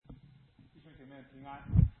们平安。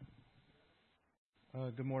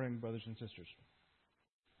Good morning, brothers and sisters.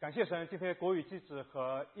 感谢神，今天国语机子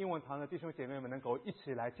和英文堂的弟兄姐妹们能够一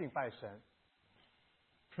起来敬拜神。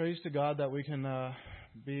Praise to God that we can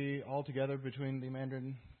be all together between the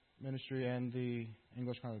Mandarin ministry and the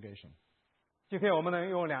English congregation. 今天我们能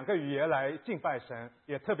用2个语言来敬拜神，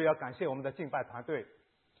也特别要感谢我们的敬拜团队。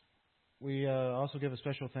We also give a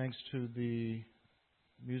special thanks to the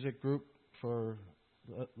music group for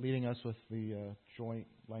leading us with the joint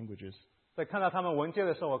languages. 在看到他们文件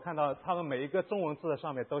的时候，我看到他们每一个中文字的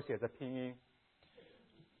上面都写着拼音。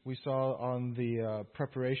We saw on the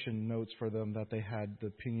preparation notes for them that they had the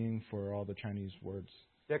pinyin for all the Chinese words.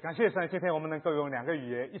 也感谢神，今天我们能够用2个语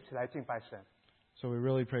言一起来敬拜神。So we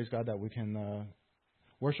really praise God that we can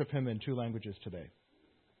worship Him in 2 languages today.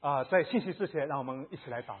 在信息之前，让我们一起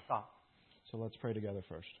来祷告。So let's pray together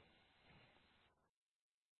first.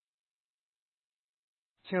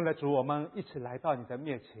 亲爱的主，我们一起来到你的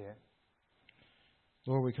面前，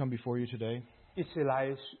 Lord, we come before you today. 一起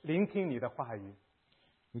来聆听你的话语。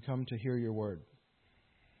We come to hear your word.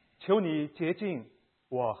 求你洁净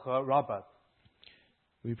我和 Robert。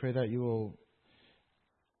 We pray that you will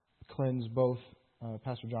cleanse both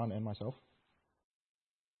Pastor John and myself.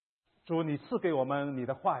 主，你赐给我们你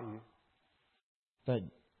的话语， That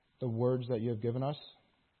the words that you have given us,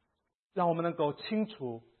 让我们能够清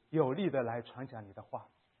楚有力的来传讲你的话。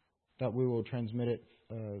 that we will transmit it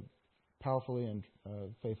powerfully and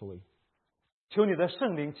faithfully. 求你的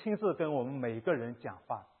圣灵亲自跟我们每一个人讲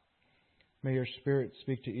话， May your Spirit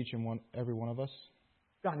speak to each and every one of us,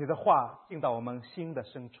 让你的话进到我们心的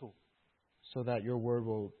深处。 so that your word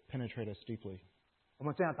will penetrate us deeply. 我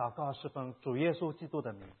们这样祷告是奉主耶稣基督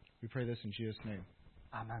的名， We pray this in Jesus' name.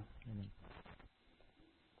 阿门。 Amen.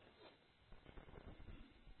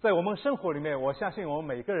 在我们生活里面，我相信我们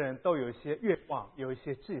每个人都有一些愿望，有一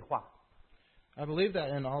些计划。 I believe that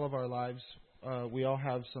in all of our lives, we all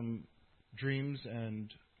have some dreams and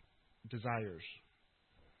desires.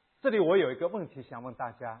 这里我有一个问题想问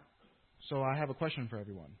大家， So I have a question for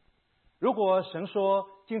everyone. 如果神说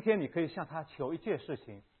今天你可以向他求一件事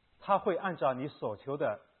情，他会按照你所求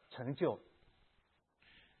的成就，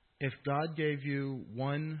 If God gave you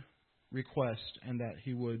one request and that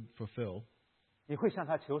He would fulfill, 你会向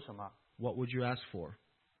他求什么？ what would you ask for?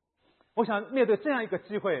 我想面对这样一个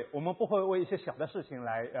机会，我们不会为一些小的事情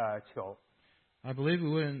来求， I believe we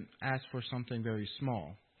wouldn't ask for something very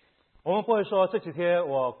small, 我们不会说这几天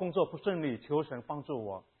我工作不顺利，求神帮助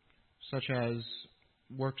我， such as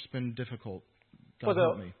work's been difficult. 或 God 者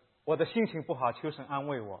help me. 我的心情不好，求神安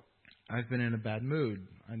慰我。 I've been in a bad mood.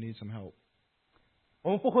 I need some help. 我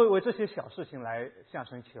们不会为这些小事情来向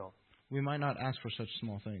神求。 We might not ask for such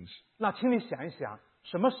small things. 那请你想一想，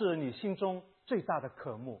什么是你心中最大的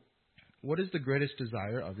渴慕？ What is the greatest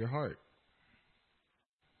desire of your heart?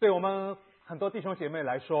 对我们很多弟兄姐妹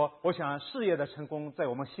来说，我想事业的成功在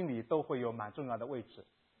我们心里都会有蛮重要的位置。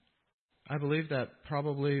 I believe that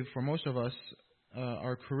probably for most of us,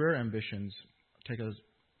 our career ambitions take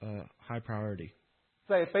a high priority.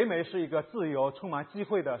 在北美是一个自由、充满机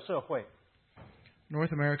会的社会，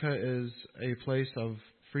 North America is a place of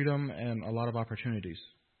freedom and a lot of opportunities.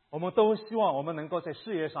 我们都希望我们能够在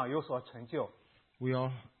事业上有所成就， We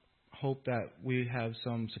all hope that we have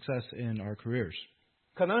some success in our careers.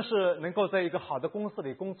 可能是能够在一个好的公司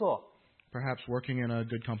里工作， Perhaps working in a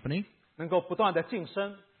good company, 能够不断的晋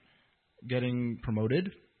升， getting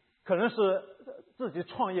promoted, 可能是自己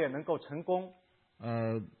创业能够成功。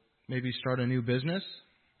 maybe start a new business.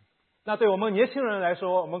 那对我们年轻人来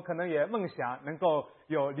说，我们可能也梦想能够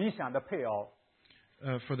有理想的配偶。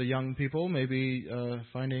 For the young people, maybe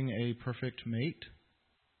finding a perfect mate.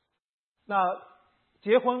 那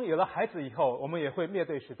结婚有了孩子以后，我们也会面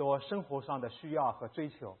对许多生活上的需要和追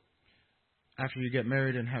求。 After you get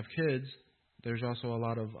married and have kids, there's also a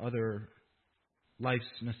lot of other life's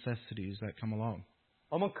necessities that come along.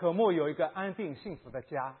 我们渴慕有一个安定幸福的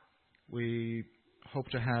家。 We hope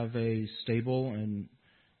to have a stable and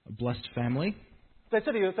a blessed family. 在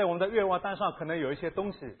这里，在我们的愿望单上可能有一些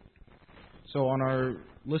东西， So on our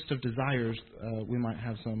list of desires, we might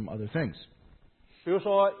have some other things, 比如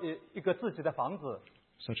说一个自己的房子，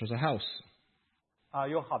 such as a house,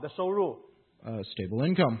 有好的收入， stable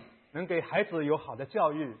income, 能给孩子有好的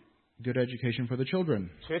教育， good education for the children,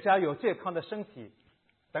 全家有健康的身体，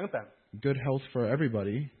等等。 good health for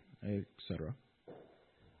everybody, etc.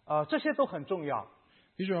 这些都很重要。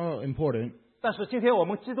 These are all important, 但是今天我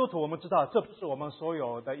们基督徒，我们知道这不是我们所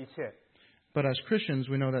有的一切。 but as Christians,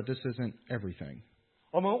 we know that this isn't everything.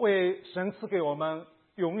 我们为神赐给我们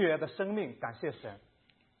永远的生命，感谢神。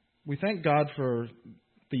 We thank God for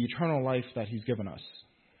the eternal life that He's given us.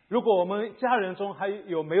 如果我们家人中还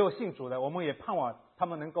有没有信主的，我们也盼望他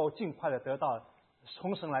们能够尽快的得到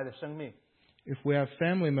从神来的生命。 If we have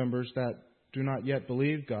family members that do not yet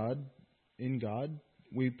believe in God,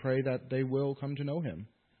 we pray that they will come to know Him.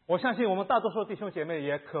 我相信我们大多数弟兄姐妹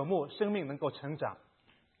也渴慕生命能够成长，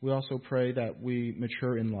 We also pray that we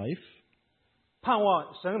mature in life. 盼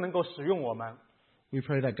望神能够使用我们。 We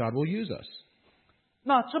pray that God will use us.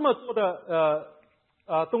 那这么多的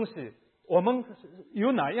东西，我们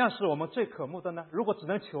有哪样是我们最渴慕的呢？如果只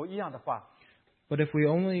能求一样的话， But if we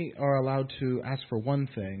only are allowed to ask for one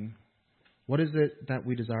thing, what is it that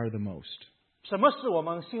we desire the most? 什么是我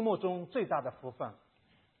们心目中最大的福分？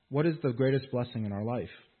 What is the greatest blessing in our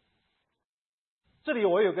life? 这里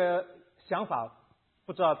我有个想法，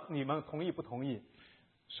不知道你们同意不同意？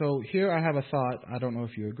 So here I have a thought. I don't know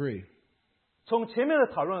if you agree. 从前面的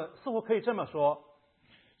讨论似乎可以这么说，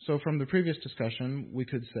 So from the previous discussion, we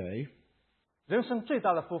could say 人生最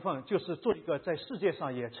大的福分就是做一个在世界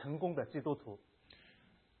上也成功的基督徒。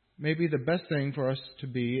 maybe the best thing for us to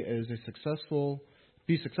be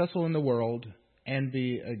successful in the world and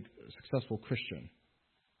be a successful Christian.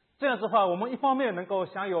 这样子的话，我们一方面能够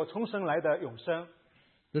享有从神来的永生，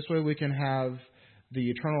 This way we can have the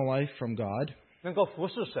eternal life from God. 能够服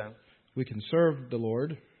侍神， We can serve the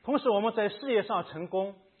Lord. 同时我们在事业上成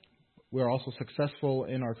功， We are also successful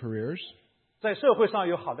in our careers, 在社会上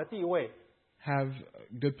有好的地位， have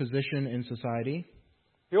a good position in society,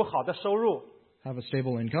 有好的收入， have a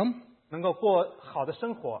stable income, 能够过好的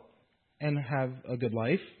生活， and have a good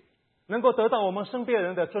life, 能够得到我们身边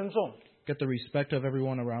人的尊重， get the respect of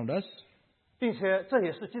everyone around us, 并且这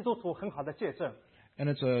也是基督徒很好的见证。 and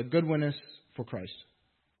it's a good witness for Christ.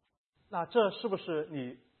 那这是不是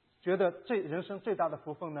你觉得人生最大的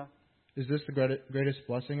福分呢？ Is this the greatest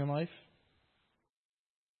blessing in life?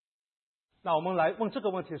 那我们来问这个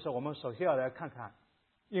问题的时候，我们首先要来看看，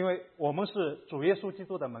因为我们是主耶稣基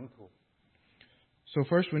督的门徒， So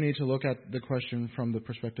first we need to look at the question from the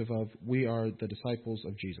perspective of we are the disciples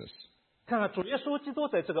of Jesus. 看看主耶稣基督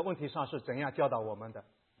在这个问题上是怎样教导我们的。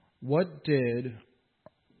 What did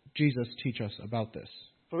Jesus teach us about this?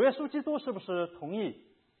 主耶稣基督是不是同意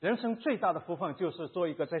人生最大的福分就是做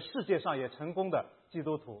一个在世界上也成功的基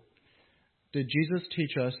督徒？ Did Jesus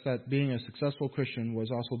teach us that being a successful Christian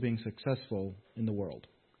was also being successful in the world?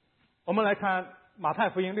 我们来看马太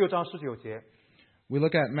福音6章19节， We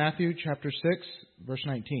look at Matthew chapter 6, verse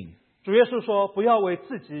 19. 主耶稣说：“不要为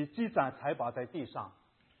自己积攒财宝在地上。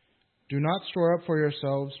 Do not store up for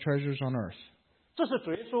yourselves treasures on earth. ”这是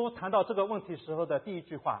主耶稣谈到这个问题时候的第一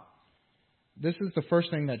句话。 This is the first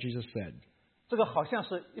thing that Jesus said. 这个好像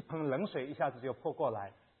是一盆冷水一下子就泼过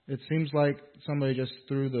来。 It seems like somebody just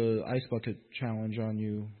threw the ice bucket challenge on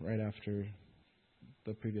you right after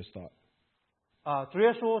the previous thought. 主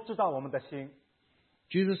耶稣知道我们的心，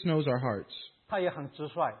 Jesus knows our hearts, 他也很直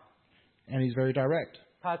率， and He's very direct.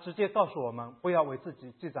 他直接告诉我们不要为自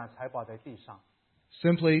己积攒财宝在地上。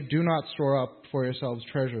 Simply do not store up for yourselves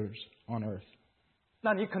treasures on earth.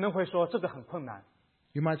 那你可能会说这个很困难，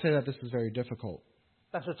 You might say that this is very difficult,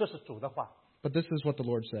 但是这是主的话。 but this is what the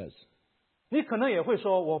Lord says. 你可能也会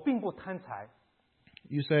说我并不贪财，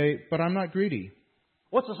 You say, but I'm not greedy.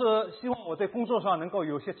 我只是希望我在工作上能够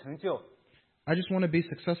有些成就， I just want to be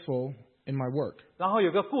successful in my work. 然后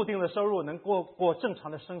有个固定的收入，能过正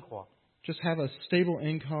常的生活。 Just have a stable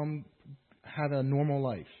income, have a normal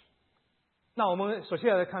life. 那我们首先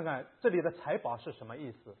要来看看这里的财宝是什么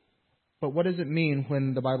意思。 But what does it mean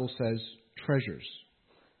when the Bible says treasures?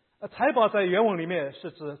 财宝在原文里面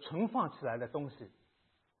是指存放起来的东西。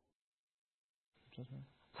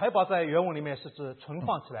财宝在原文里面是指存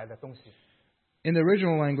放起来的东西， In the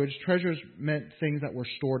original language, treasures meant things that were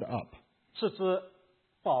stored up, 是指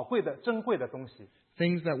宝贵的、珍贵的东西。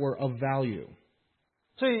 things that were of value.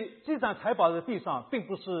 所以积攒财宝的地上，并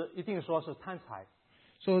不是一定说是贪财，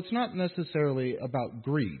 So it's not necessarily about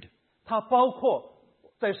greed. 它包括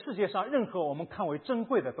在世界上任何我们看为珍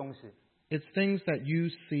贵的东西， It's things that you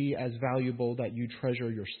see as valuable that you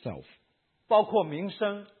treasure yourself, 包括名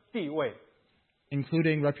声、地位。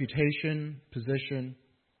 including reputation, position.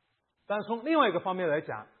 但是从另外一个方面来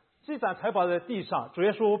讲，积攒财宝的地上，主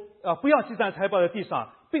耶稣不要积攒财宝的地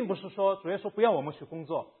上，并不是说主耶稣不要我们去工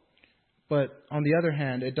作。 But on the other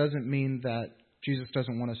hand, it doesn't mean that Jesus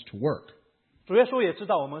doesn't want us to work. 主耶稣也知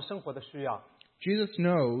道我们生活的需要， Jesus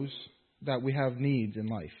knows that we have needs in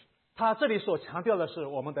life. 他这里所强调的是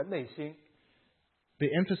我们的内心。 The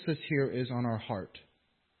emphasis here is on our heart.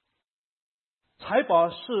 财宝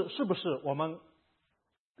是不是我们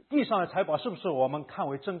地上的财宝是不是我们看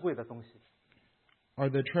为珍贵的东西？ Are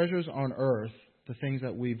the treasures on earth the things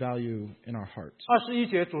that we value in our hearts. 21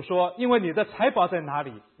节主说，因为你的财宝在哪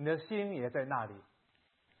里，你的心也在那里。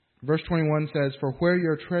 Verse 21 says, For where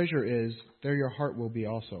your treasure is, there your heart will be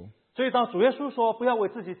also. 所以当主耶稣说不要为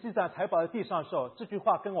自己积攒财宝在地上的时候，这句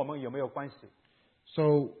话跟我们有没有关系？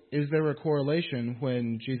 So is there a correlation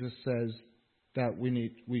when Jesus says that we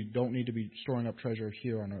don't need to be storing up treasure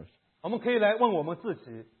here on earth? 我们可以来问我们自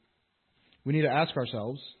己， We need to ask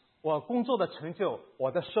ourselves, 我工作的成就，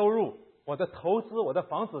我的收入，我的投资，我的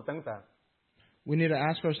房子等等， we need to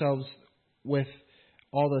ask ourselves with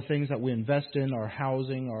all the things that we invest in, our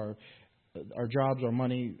housing, our jobs, our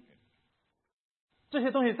money, 这些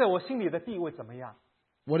东西在我心里的地位怎么样？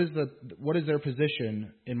 what is their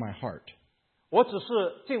position in my heart? 我只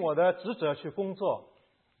是尽我的职责去工作，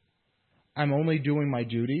 I'm only doing my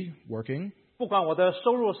duty, working, 不管我的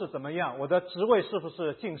收入是怎么样，我的职位是不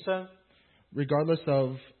是晋升， regardless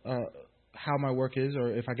of how my work is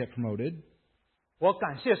or if I get promoted. 我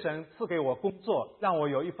感谢神赐给我工作，让我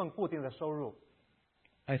有一份固定的收入。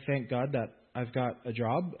 I thank God that I've got a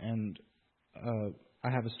job and I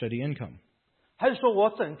have a steady income. 还是说我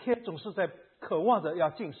整天总是在渴望着要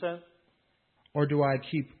晋升？ Or do I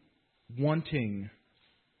keep wanting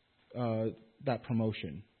that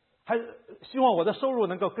promotion, 还是希望我的收入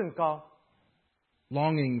能够更高？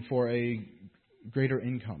 longing for a greater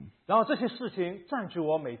income? 然后这些事情占据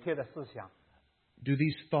我每天的思想， Do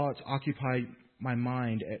these thoughts occupy my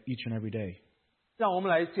mind each and every day? 让我们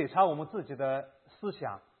来检查我们自己的思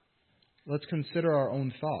想。 Let's consider our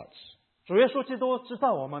own thoughts. 主耶稣基督知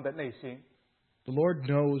道我们的内心。 The Lord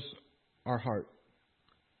knows our heart.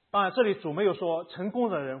 当然，这里主没有说成功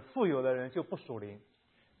的人、富有的人就不属灵。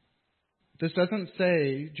 Jesus doesn't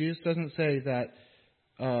say that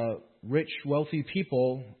rich, wealthy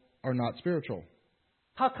people are not spiritual.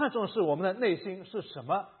 他看重的是我们的内心是什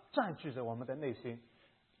么占据着我们的内心。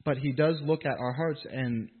 But He does look at our hearts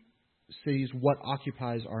and sees what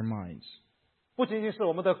occupies our minds. 不仅仅是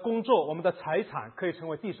我们的工作、我们的财产可以成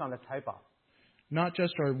为地上的财宝， Not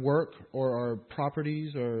just our work or our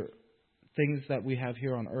properties or things that we have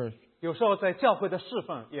here on earth, 有时候在教会的侍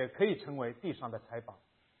奉也可以成为地上的财宝。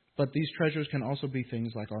 but these treasures can also be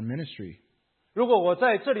things like our ministry. 如果我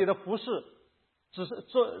在这里的服侍只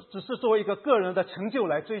是作为一个个人的成就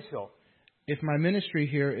来追求， If my ministry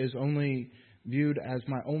here is only viewed as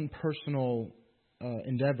my own personal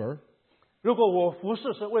endeavor, 如果我服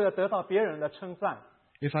侍是为了得到别人的称赞，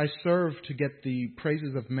 if I serve to get the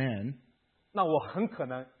praises of man, 那我很可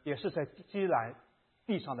能也是在积攒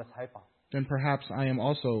地上的财宝。 then perhaps I am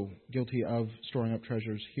also guilty of storing up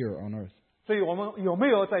treasures here on earth. 所以我们有没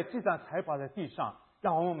有在积攒财宝的地上，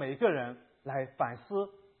让我们每一个人来反思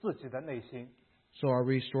自己的内心。 So are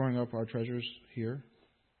we storing up our treasures here?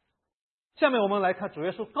 下面我们来看主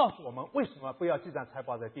耶稣告诉我们为什么不要积攒财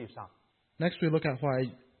宝在地上。 Next we look at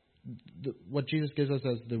what Jesus gives us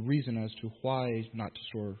as the reason as to why not to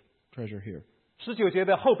store treasure here. 19节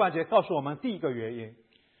的后半节告诉我们第一个原因，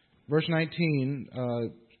 Verse 19,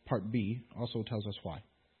 part B, also tells us why.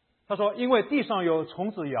 他说：“因为地上有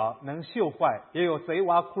虫子咬，能锈坏；也有贼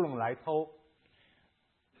挖窟窿来偷。”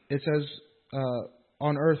 It says,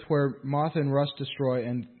 on earth where moth and rust destroy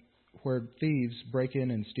and where thieves break in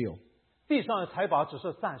and steal. 地上的财宝只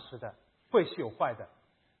是暂时的，会朽坏的。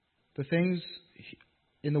 The things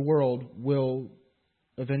in the world will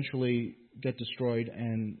eventually get destroyed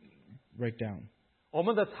and break down. 我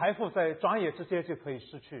们的财富在转眼之间就可以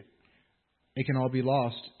失去， It can all be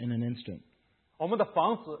lost in an instant. 我们的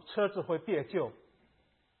房子、车子会变旧，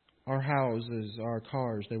 Our houses, our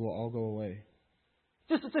cars, they will all go away.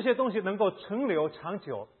 即使这些东西能够存留长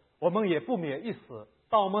久，我们也不免一死。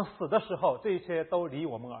当我们死的时候，这一切都离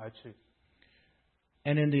我们而去。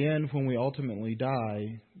 And in the end, when we ultimately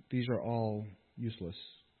die, these are all useless.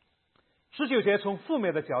 19节从负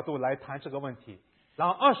面的角度来谈这个问题，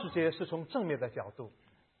然后20节是从正面的角度。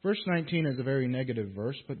 Verse 19 is a very negative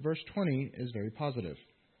verse, but verse 20 is very positive.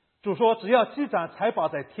 主说：“只要积攒财宝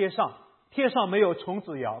在天上，天上没有虫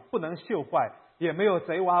子咬，不能锈坏，也没有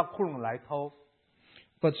贼挖窟窿来偷。”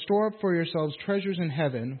 But store up for yourselves treasures in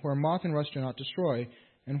heaven, where moth and rust do not destroy,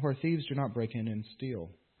 and where thieves do not break in and steal.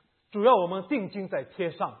 主要我们定睛在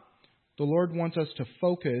天上， The Lord wants us to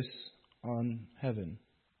focus on heaven,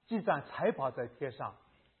 积攒财宝在天上，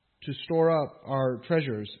 to store up our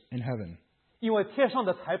treasures in heaven, 因为天上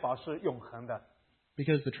的财宝是永恒的。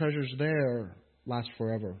 because the treasures there last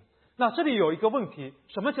forever. 那这里有一个问题，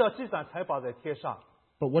什么叫积攒财宝在天上？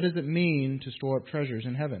 But what does it mean to store up treasures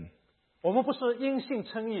in heaven? 我们不是因信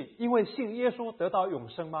称义，因为信耶稣得到永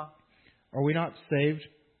生吗？ Are we not saved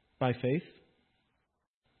by faith?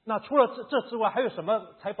 那除了这之外，还有什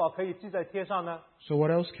么财宝可以记在天上呢？ So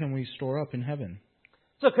what else can we store up in heaven?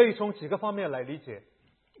 这可以从几个方面来理解。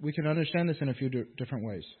 We can understand this in a few different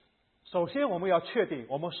ways. 首先，我们要确定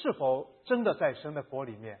我们是否真的在神的国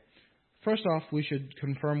里面。 First off, we should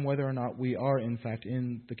confirm whether or not we are in fact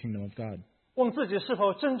in the kingdom of God. 问自己是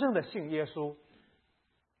否真正的信耶稣。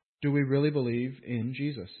 Do we really believe in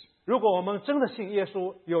Jesus? 如果我们真的信耶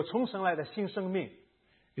稣，有从神来的新生命，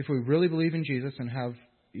 If we really believe in Jesus and have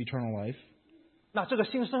eternal life, 那这个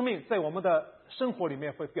新生命在我们的生活里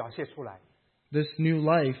面会表现出来。 this new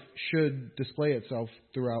life should display itself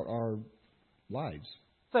throughout our lives.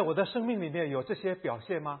 在我的生命里面有这些表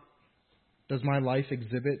现吗？ Does my life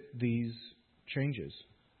exhibit these changes?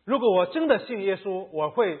 如果我真的信耶稣，我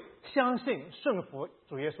会相信顺服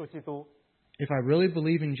主耶稣基督。 If I really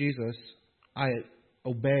believe in Jesus, I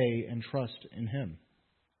obey and trust in Him.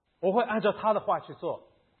 我会按照他的话去做。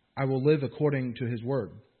 I will live according to His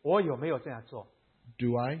word. 我有没有这样做？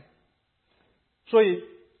 Do I? 所以，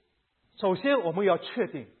首先我们要确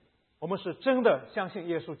定，我们是真的相信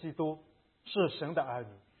耶稣基督是神的儿女。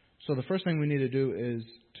 So the first thing we need to do is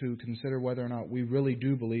to consider whether or not we really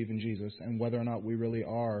do believe in Jesus and whether or not we really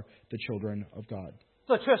are the children of God.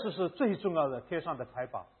 这确实是最重要的天上的财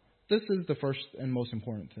宝。 This is the first and most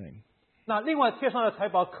important thing. 那另外天上的财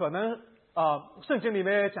宝可能圣经里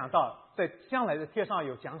面也讲到，在将来的天上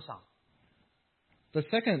有奖赏。 The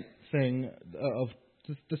second thing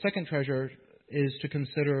the second treasure is to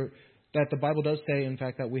consider that the Bible does say, in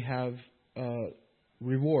fact, that we have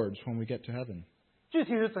rewards when we get to heaven. 具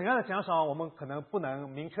体是怎样的奖赏，我们可能不能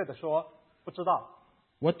明确的说，不知道。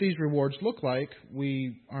 What these rewards look like,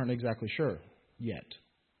 we aren't exactly sure yet.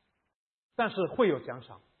 但是会有奖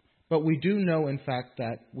赏。 But we do know, in fact,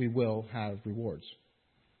 that we will have rewards.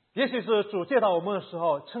 也许是主见到我们的时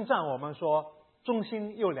候，称赞我们说，忠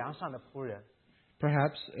心又良善的仆人。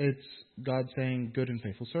 Perhaps it's God saying, good and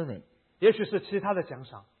faithful servant. 也许是其他的奖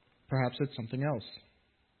赏。 Perhaps it's something else.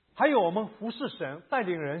 还有我们服侍神，带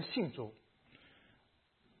领人信主。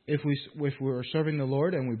 If we're serving the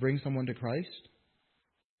Lord and we bring someone to Christ,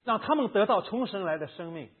 让他们得到从神来的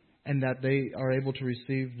生命， and that they are able to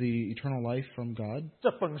receive the eternal life from God,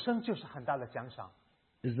 这本身就是很大的奖赏。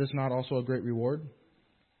 is this not also a great reward?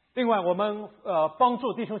 另外，我们帮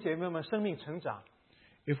助弟兄姐妹们生命成长，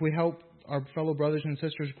 If we help our fellow brothers and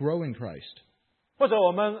sisters grow in Christ, 或者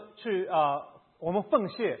我们奉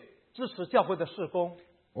献支持教会的事工，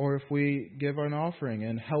 or if we give an offering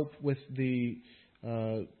and help with the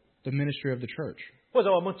ministry of the church, 或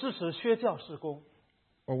者我们支持宣教事工，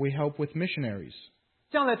 or we help with missionaries,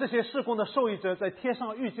 将来这些事工的受益者在天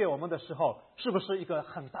上遇见我们的时候，是不是一个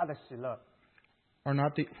很大的喜乐？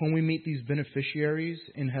 when we meet these beneficiaries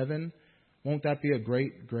in heaven, won't that be a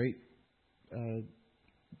great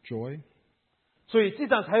joy? 所以积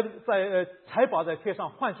攒财宝在天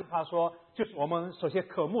上，换句话说，就是我们首先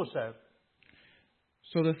渴慕神。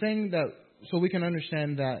 So we can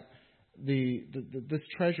understand that this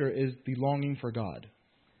treasure is the longing for God,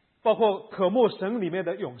 包括渴慕神里面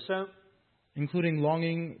的永生， including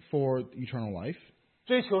longing for eternal life,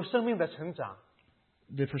 追求生命的成长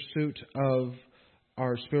the pursuit of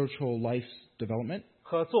our spiritual life's development,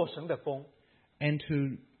 和做神的工。 and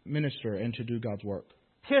to minister and to do God's work.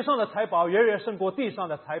 天上的财宝远远胜过地上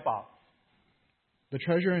的财宝， The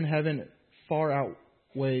treasure in heaven far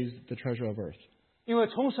outweighs the treasure of earth, 因为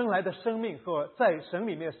从神来的生命和在神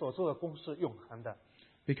里面所做的工是永恒的，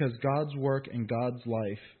 because God's work and God's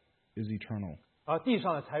life is eternal, 而地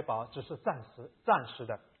上的财宝只是暂时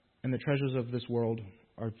的。 and the treasures of this world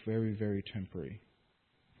are very, very temporary.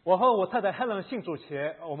 我和我太太 Helen 信主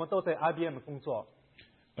前，我们都在 IBM 工作。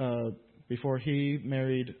 Before he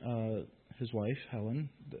married his wife, Helen,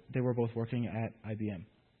 they were both working at IBM.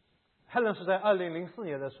 Helen 是在2004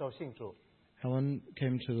年的时候信主， Helen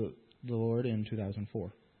came to the Lord in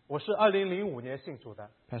 2004. 我是2005年信主的。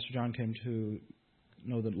 Pastor John came to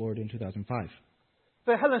know the Lord in 2005.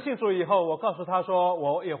 在 Helen 信主以后，我告诉他说，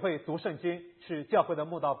我也会读圣经，去教会的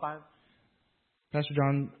慕道班。 Pastor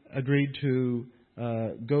John agreed to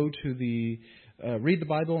go to read the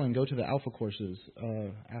Bible and go to the Alpha courses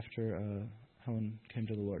after Helen came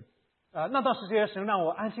to the Lord. 那段时间，神让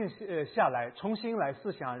我安静下来，重新来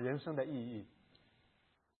思想人生的意义。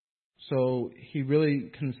 So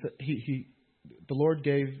the Lord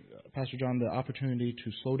gave Pastor John the opportunity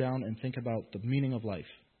to slow down and think about the meaning of life.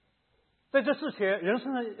 在这之前，人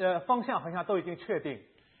生的方向好像都已经确定。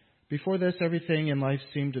 Before this, everything in life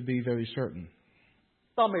seemed to be very certain.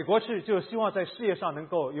 到美国去，就希望在事业上能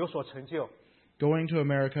够有所成就。 Going to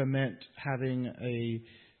America meant having a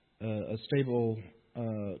stable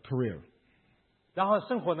career, 然后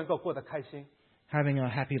生活能够过得开心。having a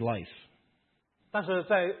happy life. 但是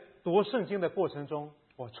在读圣经的过程中，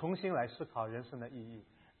我重新来思考人生的意义。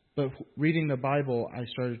But reading the Bible, I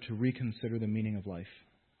started to reconsider the meaning of life.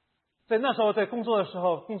 在那时候，在工作的时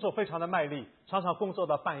候，工作非常的卖力，常常工作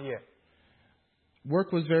到半夜。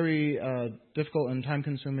Work was very difficult and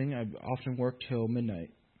time-consuming. I often worked till midnight.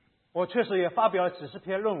 我确实也发表了几十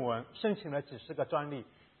篇论文，申请了几十个专利。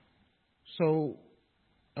So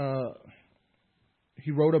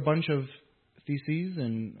he wrote a bunch of theses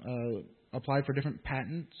and applied for different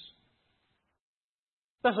patents.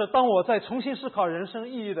 但是当我在重新思考人生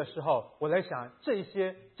意义的时候，我在想，这一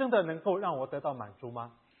些真的能够让我得到满足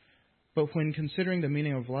吗？ But when considering the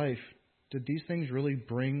meaning of life, did these things really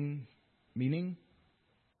bring meaning?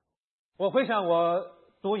 我回想我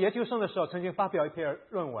读研究生的时候，曾经发表一篇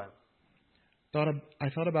论文。I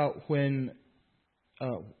thought about when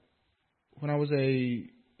I was a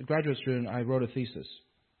graduate student, I wrote a thesis.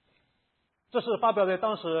 这是发表在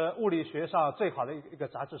当时物理学上最好的一个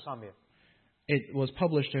杂志上面。It was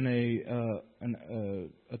published in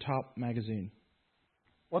a top magazine.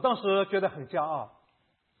 我当时觉得很骄傲。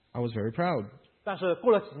I was very proud. 但是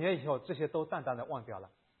过了几年以后，这些都淡淡的忘掉了。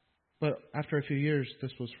But after a few years,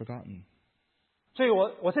 this was forgotten. 所以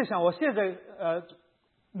我在想，我现在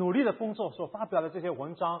努力的工作所发表的这些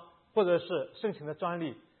文章，或者是申请的专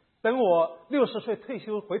利，等我60岁退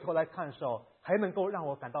休回头来看的时候，还能够让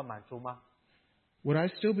我感到满足吗？ Would I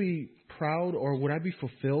still be proud, or would I be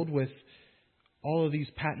fulfilled with all of these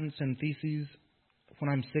patents and theses when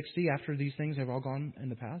I'm 60 after these things have all gone in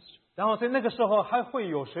the past? 然后在那个时候，还会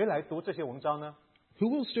有谁来读这些文章呢？ Who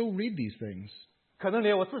will still read these things? 可能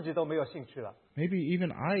连我自己都没有兴趣了。 Maybe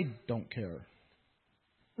even I don't care.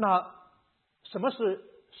 那什么是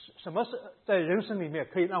在人生里面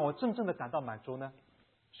可以让我真正的感到满足呢？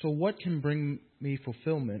 So what can bring me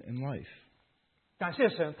fulfillment in life? 感谢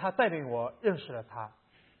神，他带领我认识了他，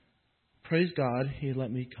 Praise God, He let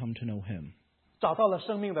me come to know Him, 找到了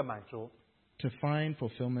生命的满足， to find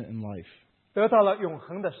fulfillment in life, 得到了永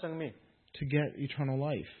恒的生命。 to get eternal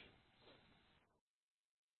life.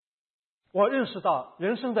 我认识到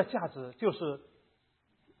人生的价值就是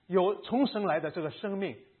有从神来的这个生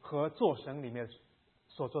命和做神里面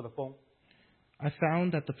所做的工。 I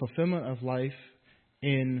found that the fulfillment of life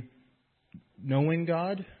in knowing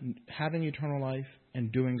God, having eternal life,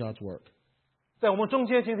 and doing God's work. 在我们中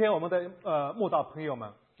间，今天我们的慕道朋友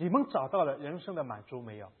们，你们找到了人生的满足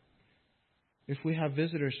没有？ If we have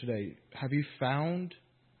visitors today, have you found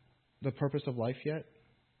the purpose of life yet?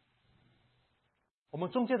 我们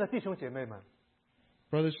中间的弟兄姐妹们，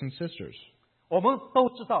 Brothers and sisters, 我们都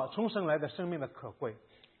知道从神来的生命的可贵。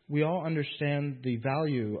 we all understand the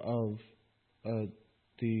value of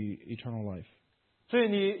the eternal life. 所以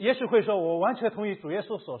你也许会说，我完全同意主耶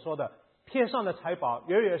稣所说的，天上的财宝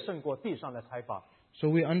远远胜过地上的财宝。 So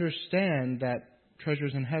we understand that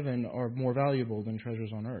treasures in heaven are more valuable than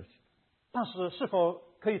treasures on earth. 但是是否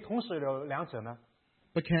可以同时有两者呢？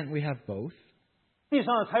 But can't we have both? 地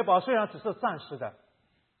上的财宝虽然只是暂时的，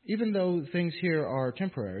 Even though things here are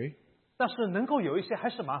temporary, 但是能够有一些还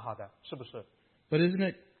是蛮好的，是不是？ but isn't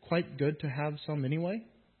it quite good to have some anyway?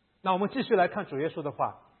 那我们继续来看主耶稣的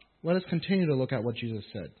话。 Let us continue to look at what Jesus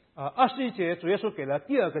said. 21节主耶稣给了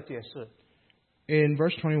第二个解释， In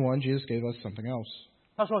verse 21, Jesus gave us something else.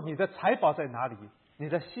 他说：“你的财宝在哪里，你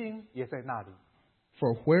的心也在那里。”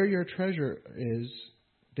 For where your treasure is,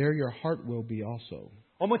 there your heart will be also.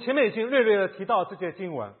 我们前面已经略略的提到这些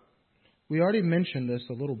经文。 We already mentioned this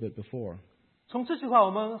a little bit before. 从这句话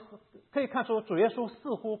我们可以看出，主耶稣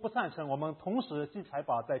似乎不赞成我们同时积财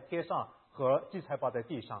宝在天上和积财宝在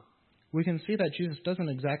地上。 We can see that Jesus doesn't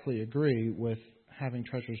exactly agree with having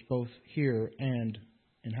treasures both here and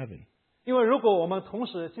in heaven. 因为如果我们同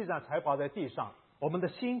时积攒财宝在地上，我们的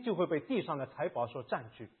心就会被地上的财宝所占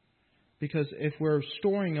据。 Because if we're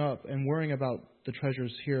storing up and worrying about the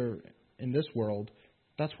treasures here in this world,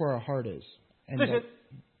 that's where our heart is. And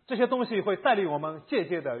这些东西会带领我们渐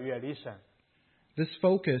渐的远离神。 this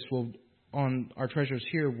focus on our treasures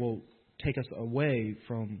here will take us away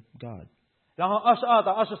from God. 然后22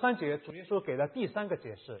到23节，主耶稣给了第三个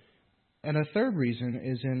解释， And a third reason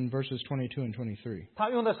is in verses 22 and 23. 他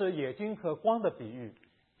用的是眼睛和光的比喻。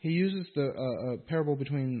 He uses the parable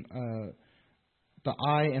between the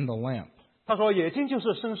eye and the lamp. 他说：“眼睛就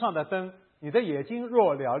是身上的灯，你的眼睛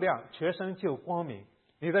若嘹亮，全身就光明；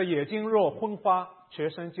你的眼睛若昏花，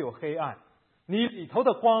全身就黑暗。你里头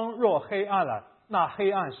的光若黑暗了，那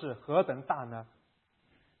黑暗是何等大呢？”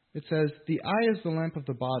 It says, "The eye is the lamp of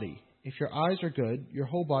the body. If your eyes are good, your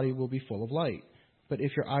whole body will be full of light. But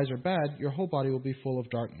if your eyes are bad, your whole body will be full of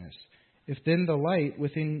darkness. If then the light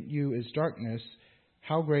within you is darkness,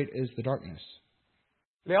 how great is the darkness?"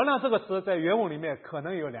 嘹亮这个词在原文里面可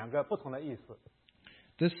能有2个不同的意思。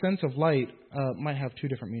 This sense of light might have 2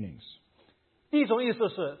 different meanings. 第一种意思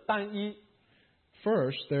是单一，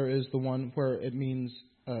 First, there is the one where it means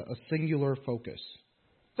a singular focus.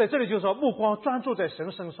 在这里就是说目光专注在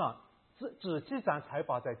神身上，只积攒财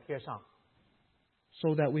宝在天上。 So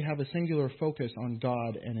that we have a singular focus on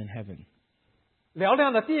God and in heaven. 嘹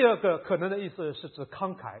亮的第二个可能的意思是指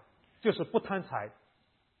慷慨，就是不贪财，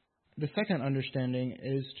 The second understanding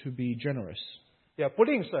is to be generous, 也不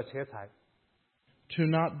吝啬钱财。 to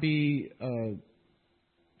not be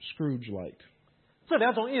Scrooge-like. 这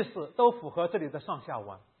2种意思都符合这里的上下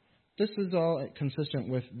文。 This is all consistent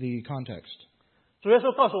with the context. 主耶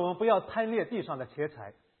稣告诉我们不要贪恋地上的钱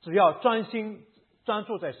财，只要专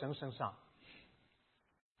注在神身上。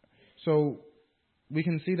 So we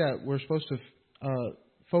can see that we're supposed to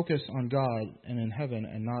focus on God and in heaven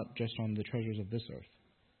and not just on the treasures of this earth.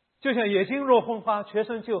 就像眼睛若昏花，全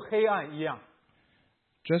身就黑暗一样。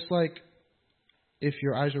 Just like if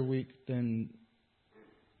your eyes are weak, then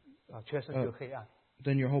全身就黑暗。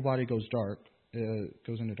 then your whole body goes dark,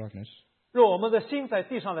 goes into darkness. 若我们的心在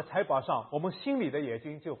地上的财宝上，我们心里的眼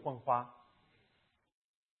睛就昏花。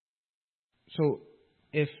 So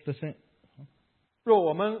if the thing, 若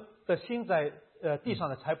我们的心在地上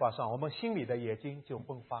的财宝上，我们心里的眼睛就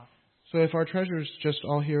昏花。 so if our treasures just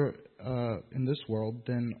all here in this world,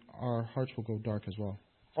 then our hearts will go dark as well.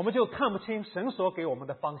 我们就看不清神所给我们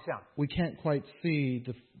的方向， We can't quite see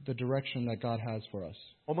the direction that God has for us.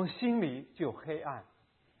 我们心里就黑暗。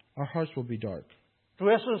 Our hearts will be dark. 主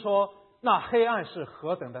耶稣说，那黑暗是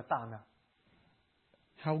何等的大呢？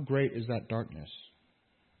 How great is that darkness?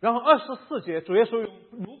 然后24节，主耶稣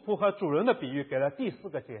用奴仆和主人的比喻给了第4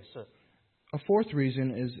个解释。 A fourth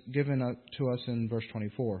reason is given to us in verse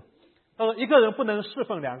 24. 他说，一个人不能侍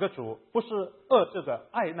奉2个主，不是恶这个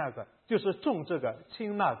爱那个，就是重这个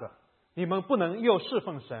轻那个。你们不能又侍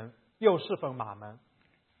奉神，又侍奉马门。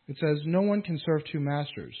 It says, no one can serve 2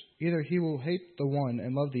 masters. Either he will hate the one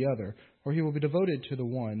and love the other, or he will be devoted to the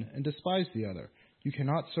one and despise the other. You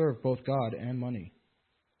cannot serve both God and money.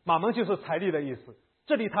 马门就是财力的意思。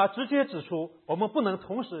这里他直接指出，我们不能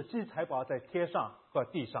同时积财宝在天上和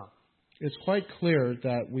地上。 It's quite clear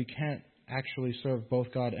that we can't actually serve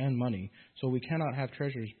both God and money, so we cannot have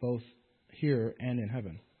treasures both here and in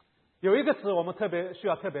heaven. 有一个词我们需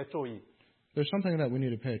要特别注意， There's something that we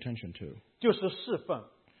need to pay attention to. 就是侍奉。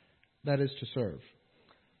 That is to serve.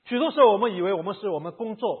 许多时候我们以为我们是我们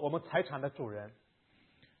工作、我们财产的主人，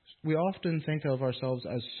 We often think of ourselves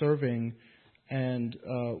as serving and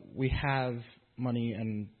we have money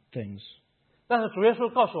and things. 但是主耶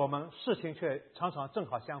稣告诉我们，事情却常常正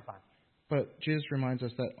好相反。 But Jesus reminds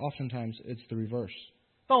us that oftentimes it's the reverse.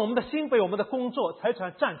 当我们的心被我们的工作、财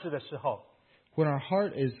产占据的时候， When our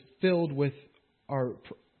heart is filled with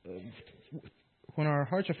when our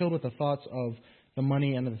hearts are filled with the thoughts of the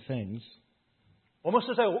money and the things, 我们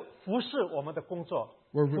是在服侍我们的工作，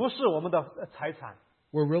 We're 服侍我们的财产，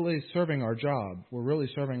 we're really serving our job. We're really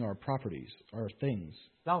serving our properties, our things.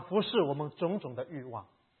 然后服侍我们种种的欲望。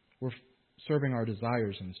 We're serving our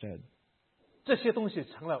desires instead. 这些东西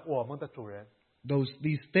成了我们的主人。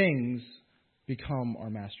 These things become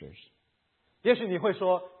our masters. 也许你会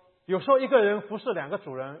说，有时候一个人服侍2个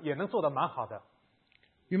主人也能做得蛮好的，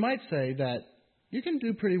 You might say that you can do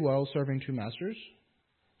pretty well serving 2 masters.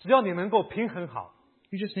 只要你能够平衡好。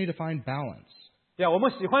 You just need to find balance. 我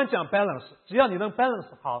们喜欢讲 balance， 只要你能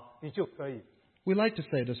balance 好，你就可以。 We like to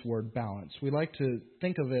say this word balance. We like to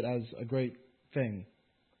think of it as a great thing.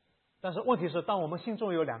 但是问题是，当我们心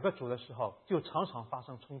中有2个主的时候，就常常发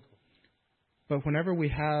生冲突。 But whenever we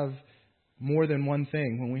have more than one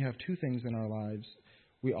thing, when we have 2 things in our lives,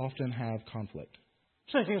 we often have conflict.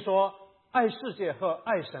 圣经说，爱世界和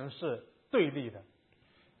爱神是对立的。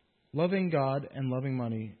 Loving God and loving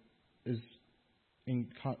money is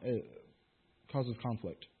causes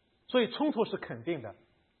conflict. 所以冲突是肯定的。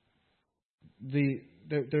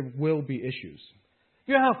 There will be issues.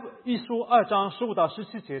 约翰一书2章15到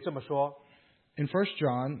17节这么说 In 1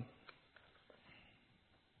 John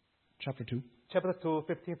chapter 2,，Chapter 2,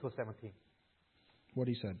 15 to 17。 what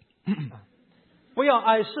he said. 不要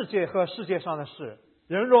爱世界和世界上的事。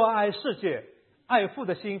人若爱世界，爱父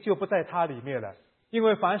的心就不在他里面了。因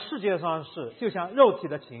为凡世界上的事，就像肉体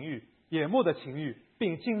的情欲、眼目的情欲，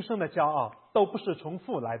并今生的骄傲，都不是从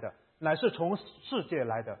父来的，乃是从世界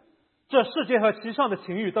来的。这世界和其上的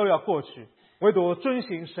情欲都要过去，唯独遵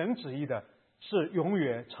行神旨意的，是永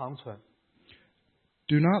远长存。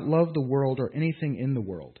 Do not love the world or anything in the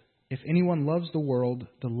world. If anyone loves the world,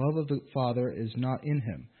 the love of the Father is not in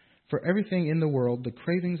him. For everything in the world, the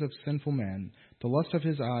cravings of sinful man, the lust of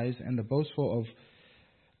his eyes, and the boastful of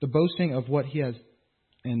The boasting of what he has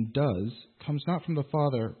and does comes not from the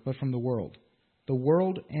Father, but from the world. The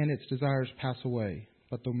world and its desires pass away,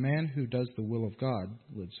 but the man who does the will of God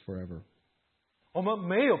lives forever. 我们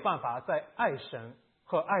没有办法在爱神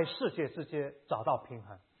和爱世界之间找到平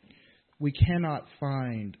衡。We cannot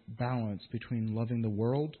find balance between loving the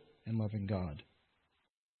world and loving God.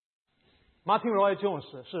 Martin Lloyd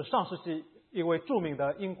Jones 是上世纪一位著名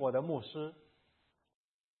的英国的牧师。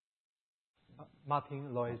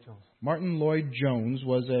Martin Lloyd Jones. Martin Lloyd Jones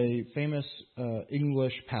was a famous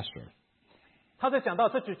English pastor. 他在讲到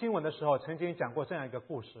这句经文的时候，曾经讲过这样一个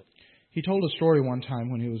故事。He told a story one time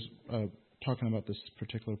when he was talking about this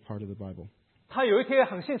particular part of the Bible. 他有一天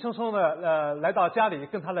很兴冲冲的来到家里，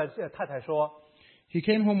跟他的太太说。He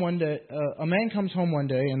came home one day. A man comes home one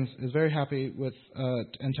day and is very happy with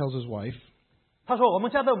and tells his wife. 他说：“我们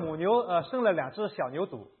家的母牛生了2只小牛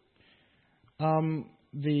犊。”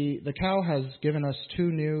 The cow has given us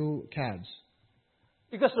 2 new calves.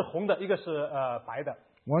 一个是红的，一个是白的。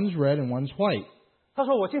One's red and one's white. 他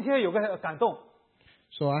说：“我今天有个感动。”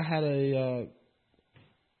 So I had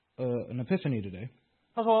an epiphany today.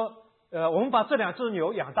 他说：“我们把这2只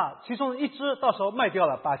牛养大，其中1只到时候卖掉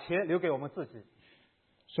了，把钱留给我们自己。”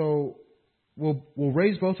 So we'll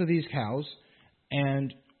raise both of these cows,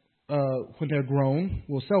 and when they're grown,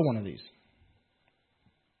 we'll sell one of these.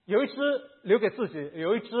 有1只留给自己，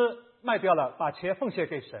有1只卖掉了，把钱奉献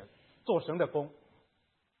给神，做神的工。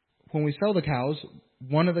When we sell the cows,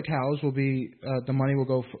 one of the cows will be the money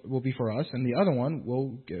will be for us, and the other one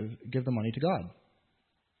will give the money to God.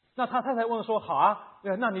 那他太太问说：“好啊，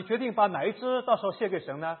那你决定把哪1只到时候献给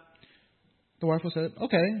神呢？” The wife said,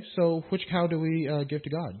 "Okay, so which cow do we give to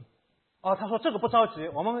God?" 他说：“这个不着急，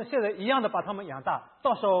我们现在一样的把它们养大，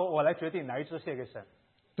到时候我来决定哪1只献给神。”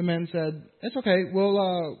 The man said, "It's okay.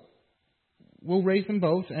 We'll raise them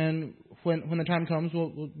both, and when the time comes,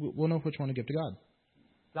 we'll know which one to give to God."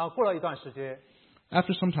 然后过了一段时间，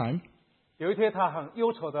 After some time, 有一天他很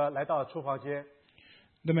忧愁的来到厨房间，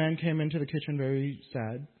 the man came into the kitchen very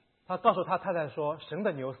sad. 他告诉他太太说：“神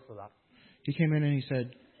的牛死了。” He came in and he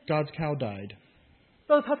said, "God's cow died."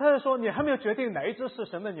 但是他太太说：“你还没有决定哪1只是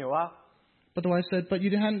神的牛啊。” But the wife said, "But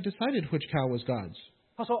you hadn't decided which cow was God's."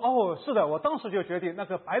 他说：“哦，是的，我当时就决定那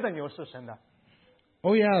个白的牛是神的。”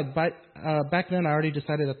 Oh yeah, back then I already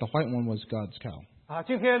decided that the white one was God's cow.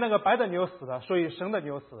 今天那个白的牛死了，所以神的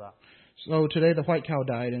牛死了。 So today the white cow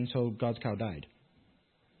died, and so God's cow died.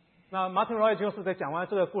 那马丁·罗伊就是在讲完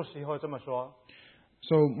这个故事以后这么说。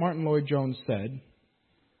So Martin Lloyd Jones said,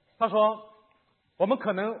 他说：“我们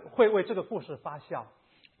可能会为这个故事发笑，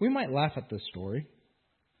 "We might laugh at this story,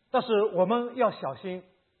 但是我们要小心，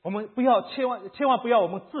我们不要千万不要我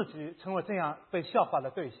们自己成为这样被笑话的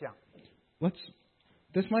对象。”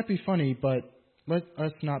 This might be funny, but let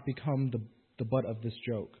us not become the butt of this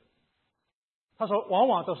joke. 他说：“往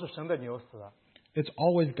往都是神的牛死了。” It's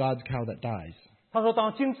always God's cow that dies. 他说：“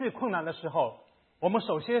当经济困难的时候，我们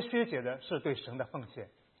首先削减的是对神的奉献。”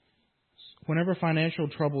 Whenever financial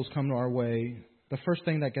troubles come to our way, the first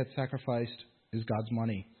thing that gets sacrificed is God's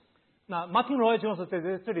money. 那马丁·罗伊就是在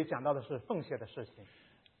这里讲到的是奉献的事情。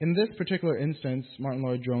 In this particular instance, Martin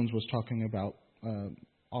Lloyd Jones was talking about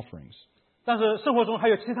offerings. 但是生活中还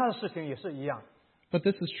有其他的事情也是一样。 But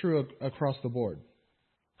this is true across the board.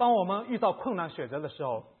 当我们遇到困难选择的时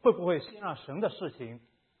候，会不会先让神的事情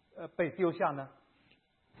被丢下呢？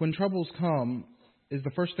 When troubles come, is the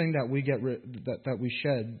first thing that we that we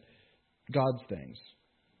shed God's things.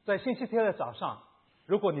 在星期天的早上，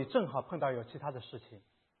如果你正好碰到有其他的事情，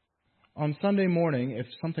 On Sunday morning, if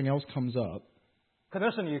something else comes up, 可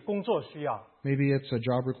能是你工作需要， maybe it's a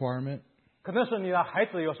job requirement, 可能是你的孩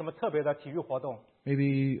子有什么特别的体育活动，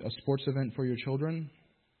 maybe a sports event for your children,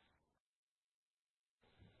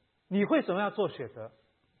 你会怎么样做选择？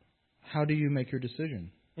 how do you make your decision?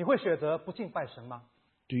 你会选择不敬拜神吗？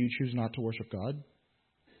 Do you choose not to worship God?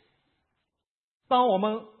 当我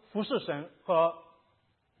们服侍神和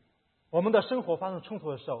我们的生活发生冲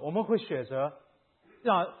突的时候，我们会选择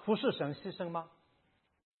让服侍神牺牲吗？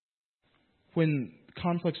 When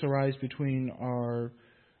conflicts arise between our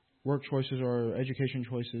work choices or our education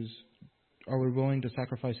choices, are we willing to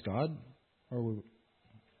sacrifice God? Or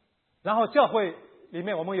然后教会里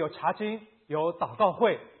面我们有查经，有祷告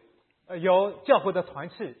会，有教会的团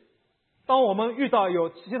契。当我们遇到有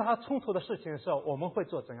其他冲突的事情的时候，我们会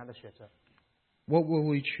做怎样的选择？ what will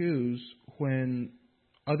we choose when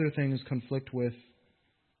other things conflict with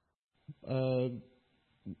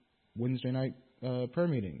Wednesday night prayer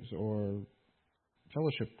meetings or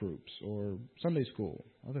fellowship groups or Sunday school,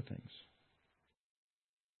 other things?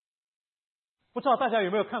 不知道大家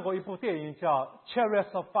有没有看过一部电影叫《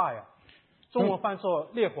Chariots of Fire》？中文翻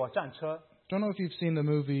作《烈火战车》。Don't know if you've seen the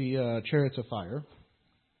movie Chariots of Fire.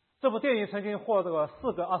 这部电影曾经获得过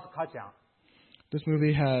4个奥斯卡奖， This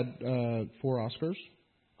movie had 4 Oscars.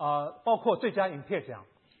 包括最佳影片奖。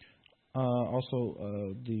Also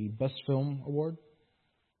the Best Film Award.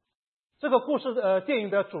 这个故事的电影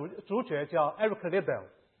的主角叫 Eric Liddell。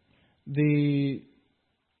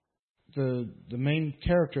 The main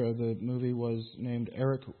character of the movie was named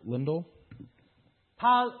Eric Lindell.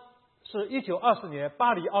 他是1920年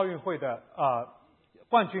巴黎奥运会的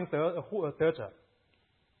冠军得者。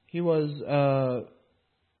He was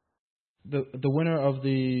the winner of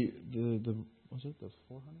the was it the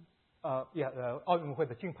 400? 奥运会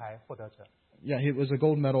的金牌获得者。Yeah, he was a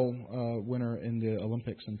gold medal winner in the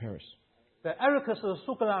Olympics in Paris. 对 ，Eric 是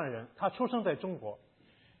苏格兰人，他出生在中国。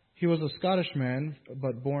He was a Scottish man,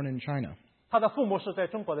 but born in China. 他的父母是在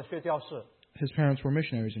中国的宣教士。His parents were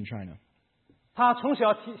missionaries in China. 他从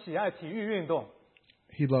小喜爱体育运动，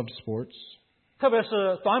 He loved sports. 特别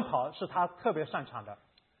是短跑是他特别擅长的。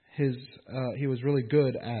He was really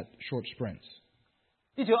good at short sprints.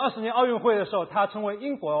 1920年奥运会的时候，他成为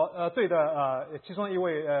英国队的其中一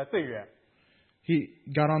位队员。He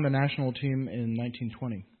got on the national team in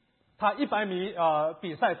 1920. 他100米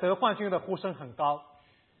比赛得冠军的呼声很高。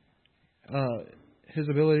His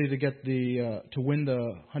ability to get to win the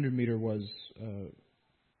 100-meter was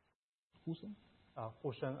呼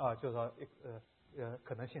声就是说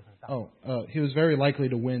可能性很大。he was very likely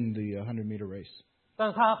to win the 100-meter race. 但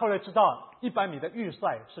是他后来知道100米的预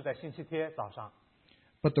赛是在星期天早上。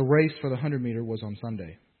But the race for the 100-meter was on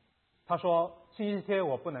Sunday. 他说星期天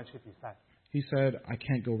我不能去比赛。He said, I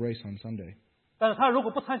can't go race on Sunday. 但是他如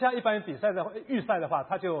果不参加100米比赛的预赛的话，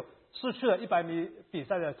他就失去了100米比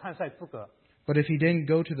赛的参赛资格。But if he didn't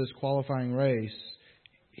go to this qualifying race,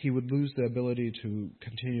 he would lose the ability to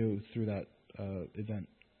continue through that event.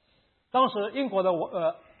 当时英国的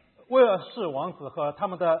威尔士王子和他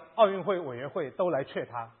们的奥运会委员会都来劝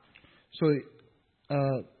他。So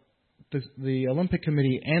the Olympic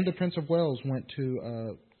Committee and the Prince of Wales went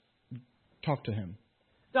to talk to him.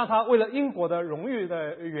 让他为了英国的荣誉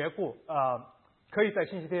的缘故，可以在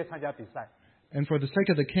星期天参加比赛。And for the sake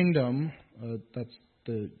of the kingdom, that's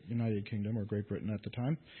the United Kingdom or Great Britain at the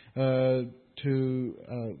time, to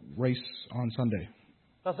race on Sunday.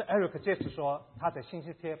 但是 Eric 坚持说他在星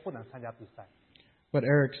期天不能参加比赛。But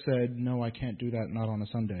Eric said, no, I can't do that, not on a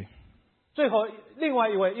Sunday. 最后，另外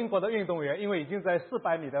一位英国的运动员，因为已经在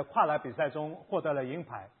400米的跨栏比赛中获得了银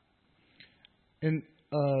牌。And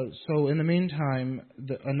so in the meantime,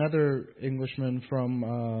 another Englishman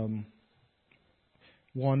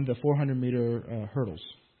won the 400-meter hurdles.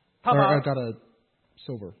 Got a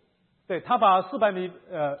silver. 对，他把400米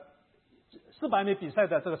比赛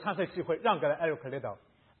的这个参赛机会让给了 Eric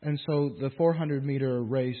Liddell。And so the 400-meter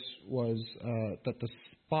race was that the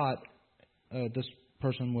spot this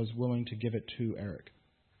person was willing to give it to Eric.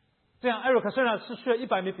 这样 ，Eric 虽然失去了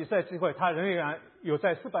100米比赛机会，他仍然有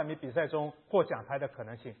在400米比赛中获奖牌的可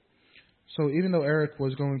能性。So even though Eric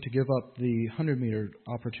was going to give up the 100-meter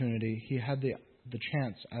opportunity, he had the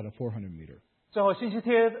chance at a 400-meter. 最后星期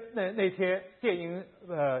天那天，电影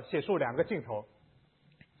写出2个镜头。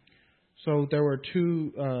So there were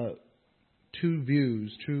two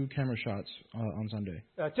views, 2 camera shots on Sunday.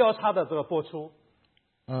 交叉的这个播出。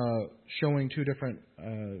Showing 2 different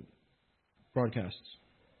broadcasts.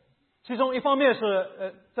 其中一方面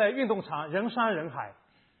是在运动场人山人海。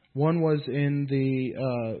One was in the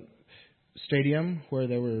stadium where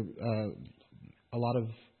there were a lot of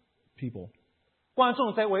people. 观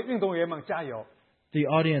众在为运动员们加油。The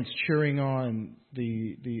audience cheering on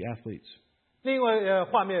the athletes. 另外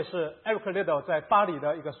画面是 Eric Liddell 在巴黎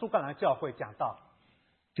的一个苏格兰教会讲道。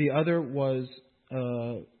The other was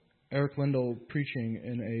Eric Lindell preaching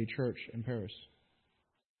in a church in Paris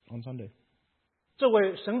on Sunday. 这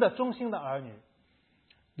位神的忠心的儿女。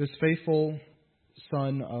This faithful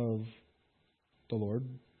son of the Lord.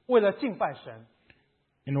 为了敬拜神。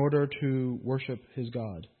In order to worship his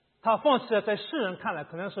God. 他放弃了在世人看来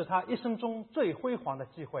可能是他一生中最辉煌的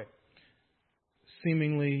机会。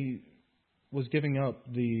Seemingly was giving up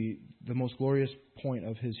the most glorious point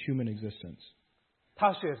of his human existence.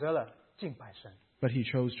 他选择了敬拜神。But he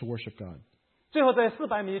chose to worship God. 最后在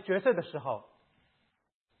400米决赛的时候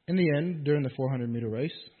In the end, during the 400-meter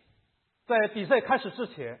race, 在比赛开始之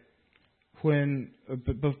前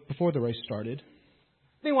before the race started,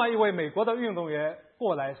 另外一位美国的运动员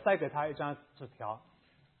过来塞给他一张纸条。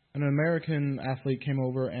An American athlete came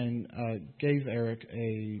over and gave Eric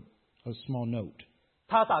a small note.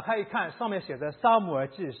 他打开一看，上面写着撒母耳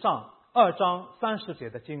记上2章30节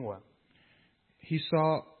的经文。He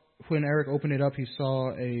saw when Eric opened it up, he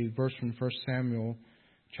saw a verse from 1 Samuel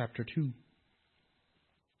chapter 2.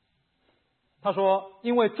 他说：“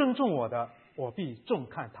因为尊重我的，我必重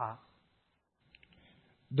看他。”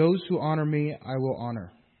 Those who honor me, I will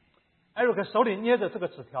honor. Eric 手里捏着这个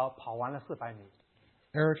纸条，跑完了400米。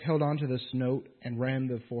 Eric held on to this note and ran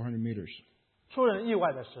the 400 meters. 出人意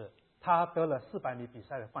外的是，他得了400米比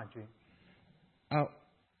赛的冠军。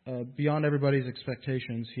 Beyond everybody's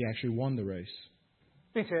expectations, he actually won the race.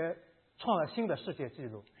 并且创了新的世界纪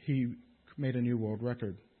录。 He made a new world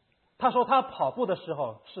record. 他说他跑步的时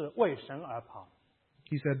候是为神而跑。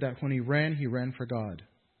 He said that when he ran for God.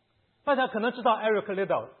 大家可能知道 Eric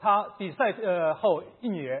Liddell， 他比赛后1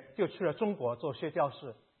年就去了中国做宣教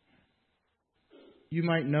士。 You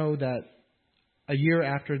might know that a year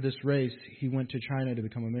after this race, he went to China to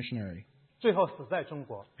become a missionary. 最后死在中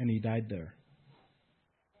国。 And he died there.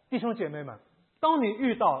 弟兄姐妹们，当你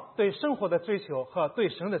遇到对生活的追求和对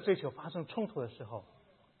神的追求发生冲突的时候，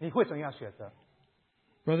你会怎样选择？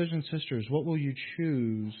 Brothers and sisters, what will you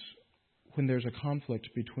choose when there's a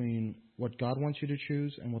conflict between what God wants you to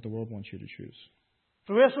choose and what the world wants you to choose?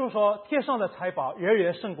 主耶稣说：“天上的财宝远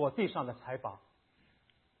远胜过地上的财宝。”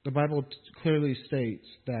 The Bible clearly states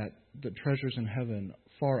that the treasures in heaven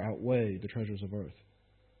far outweigh the treasures of earth.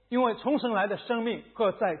 因为从神来的生命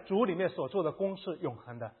和在主里面所做的功是永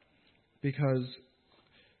恒的。 Because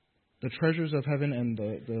the treasures of heaven and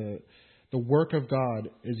the work of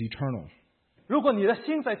God is eternal. 如果你的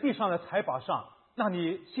心在地上的财宝上，那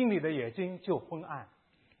你心里的眼睛就昏暗。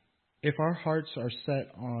 If our hearts are set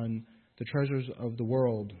on the treasures of the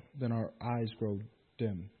world, then our eyes grow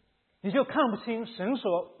dim. 你就看不清神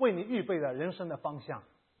所为你预备的人生的方向。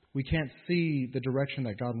 We can't see the direction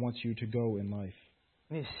that God wants you to go in life.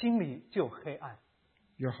 你心里就黑暗。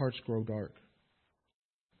 Your hearts grow dark.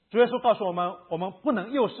 主耶稣告诉我们，我们不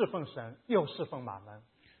能又侍奉神，又侍奉马门。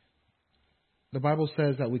 The Bible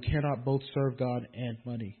says that we cannot both serve God and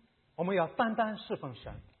money. 我们要单单侍奉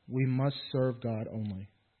神。 We must serve God only.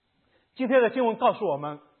 今天的经文告诉我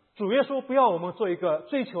们，主耶稣不要我们做一个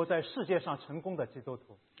追求在世界上成功的基督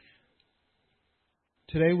徒。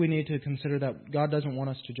 Today we need to consider that God doesn't want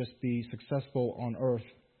us to just be successful on earth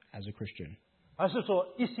as a Christian, 而是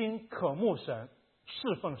说一心渴慕神、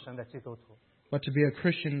侍奉神的基督徒。 but to be a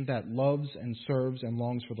Christian that loves and serves and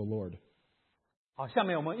longs for the Lord. 好，下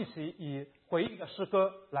面我们一起以回应的诗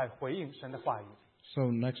歌来回应神的话语。 So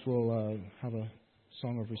next we'll have a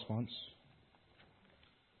song of response.